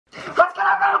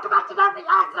welcome back to NunReacts.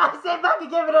 I say back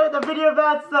again with another video,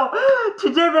 man. So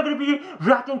today we're gonna be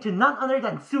reacting to none other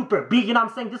than Superbee. You know what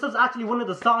I'm saying? This was actually one of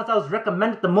the songs I was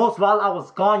recommended the most while I was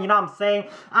gone. You know what I'm saying?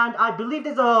 And I believe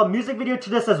there's a music video to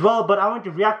this as well, but I want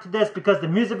to react to this because the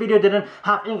music video didn't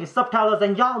have English subtitles,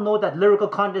 and y'all know that lyrical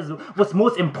content is what's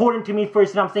most important to me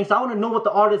first. You know what I'm saying? So I want to know what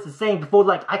the artist is saying before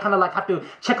like I kind of like have to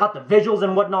check out the visuals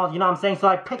and whatnot. You know what I'm saying? So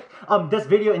I picked this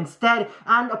video instead,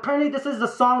 and apparently this is the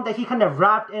song that he kind of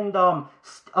rapped in the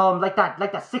like that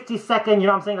 60-second, you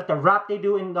know what I'm saying, like the rap they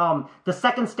do in the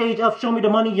second stage of Show Me the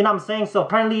Money, you know what I'm saying. So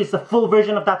apparently it's the full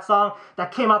version of that song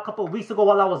that came out a couple of weeks ago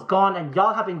while I was gone, and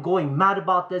y'all have been going mad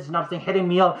about this, you know what I'm saying, hitting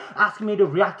me up, asking me to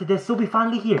react to this, so we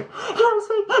finally here. You know what I'm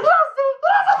saying? You know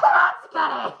what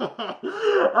I'm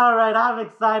saying? Alright, I'm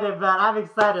excited, man. I'm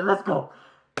excited. Let's go.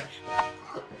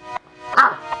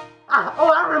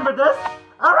 Oh, I remember this.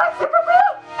 Alright, Superbee.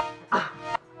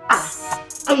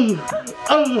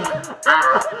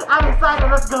 I'm excited,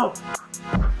 let's go.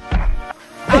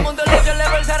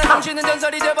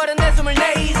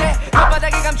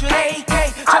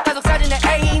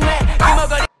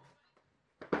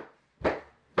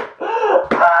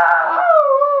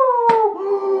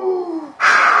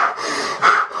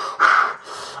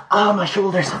 Oh, my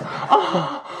shoulders.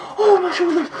 Oh, my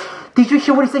shoulders. Did you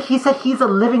hear what he said? He said he's a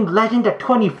living legend at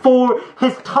 24.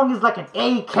 His tongue is like an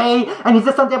AK. And he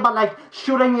said something about like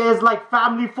shooting his like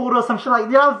family photos, some shit like,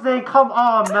 you know what I'm saying? Come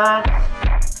on, man.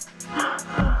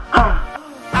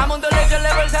 I'm on the legend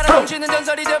level.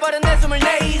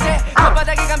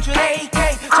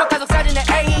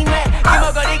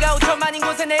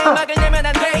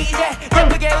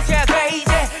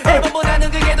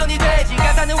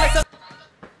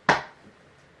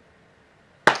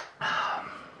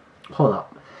 Hold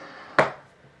up.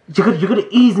 You're gonna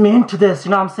ease me into this,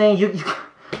 you know what I'm saying? Are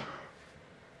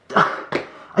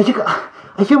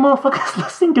you motherfuckers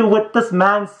listening to what this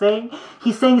man's saying?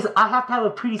 He's saying, I have to have a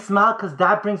pretty smile because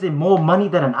that brings in more money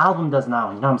than an album does now,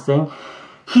 you know what I'm saying?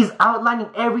 He's outlining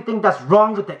everything that's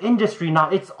wrong with the industry now.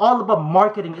 It's all about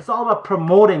marketing. It's all about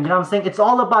promoting, you know what I'm saying? It's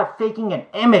all about faking an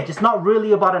image. It's not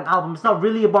really about an album. It's not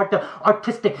really about the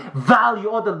artistic value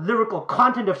or the lyrical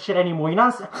content of shit anymore, you know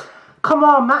what I'm saying? Come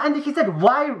on, man. And he said,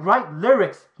 why write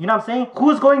lyrics? You know what I'm saying?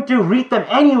 Who's going to read them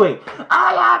anyway?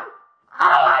 I am, you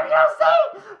know what I'm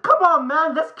saying? Come on,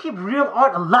 man. Let's keep real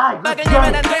art alive. Let's go.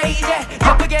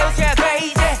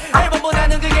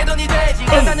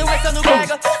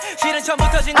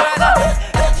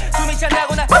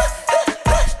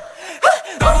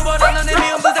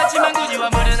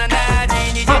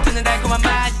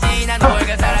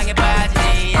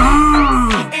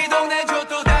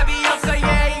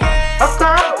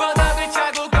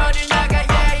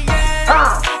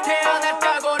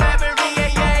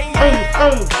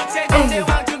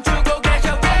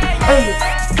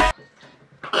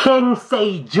 King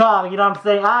Say Ja, you know what I'm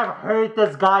saying? I've heard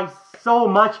this guy so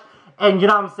much, and you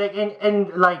know what I'm saying,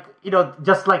 and like, you know,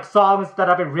 just like songs that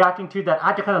I've been reacting to that I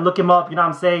had to kind of look him up, you know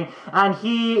what I'm saying? And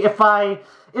he, if my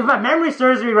memory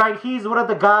serves me right, he's one of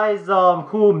the guys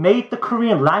who made the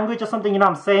Korean language or something, you know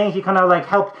what I'm saying? He kind of like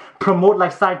helped promote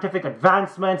like scientific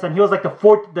advancements, and he was like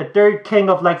the third king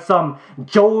of like some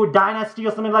Zhou dynasty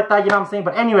or something like that, you know what I'm saying?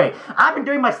 But anyway, I've been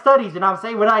doing my studies, you know what I'm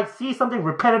saying? When I see something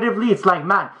repetitively, it's like,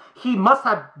 man, he must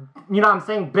have, you know what I'm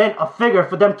saying, been a figure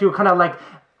for them to kind of like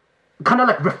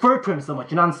refer to him so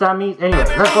much, you know what I'm saying? Anyway,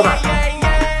 let's go back.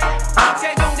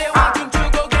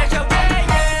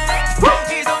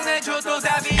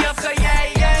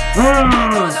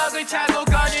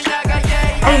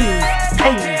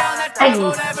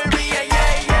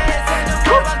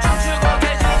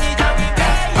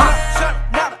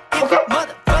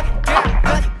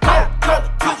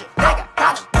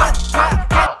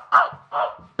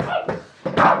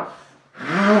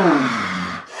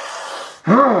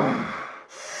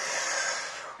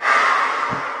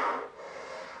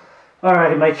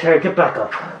 Alright, my chair, get back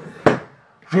up.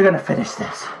 We're gonna finish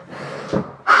this.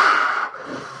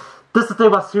 This is the thing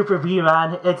about Superbee,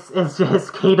 man. It's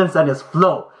his cadence and his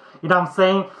flow. You know what I'm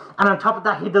saying? And on top of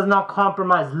that, he does not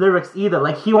compromise lyrics either.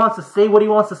 Like, he wants to say what he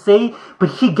wants to say, but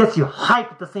he gets you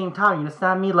hyped at the same time. You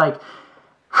understand me? Like,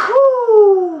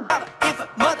 whoo!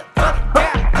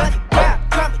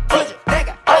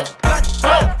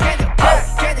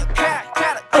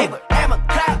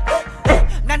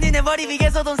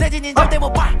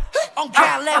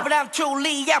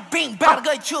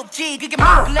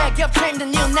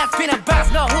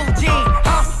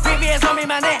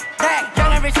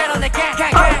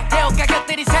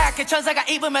 천사가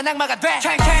입으면 악마가 돼.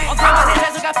 어깨만의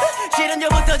재수가 실은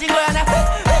여부터진 거야 나.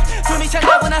 숨이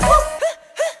찬다고 나.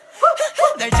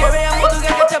 날 제외한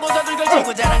모두가 가짜 보석을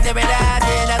걸치고 자랑.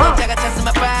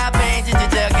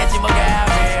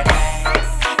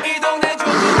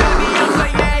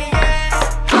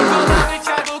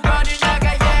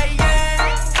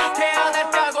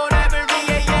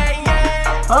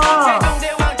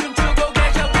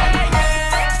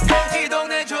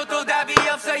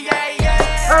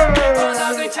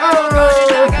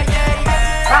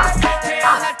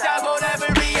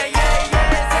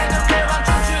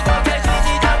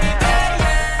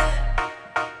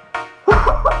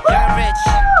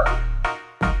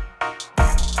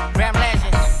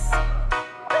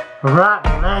 Rap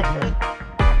legend.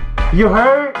 You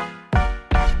heard?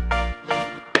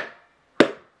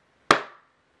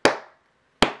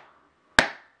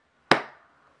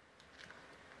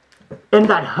 In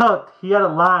that hook, he had a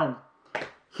line.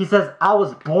 He says, I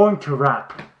was born to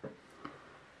rap.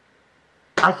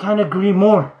 I can't agree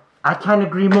more. I can't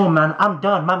agree more, man. I'm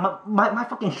done. My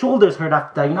fucking shoulders hurt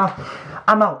after that, you know?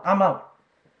 I'm out.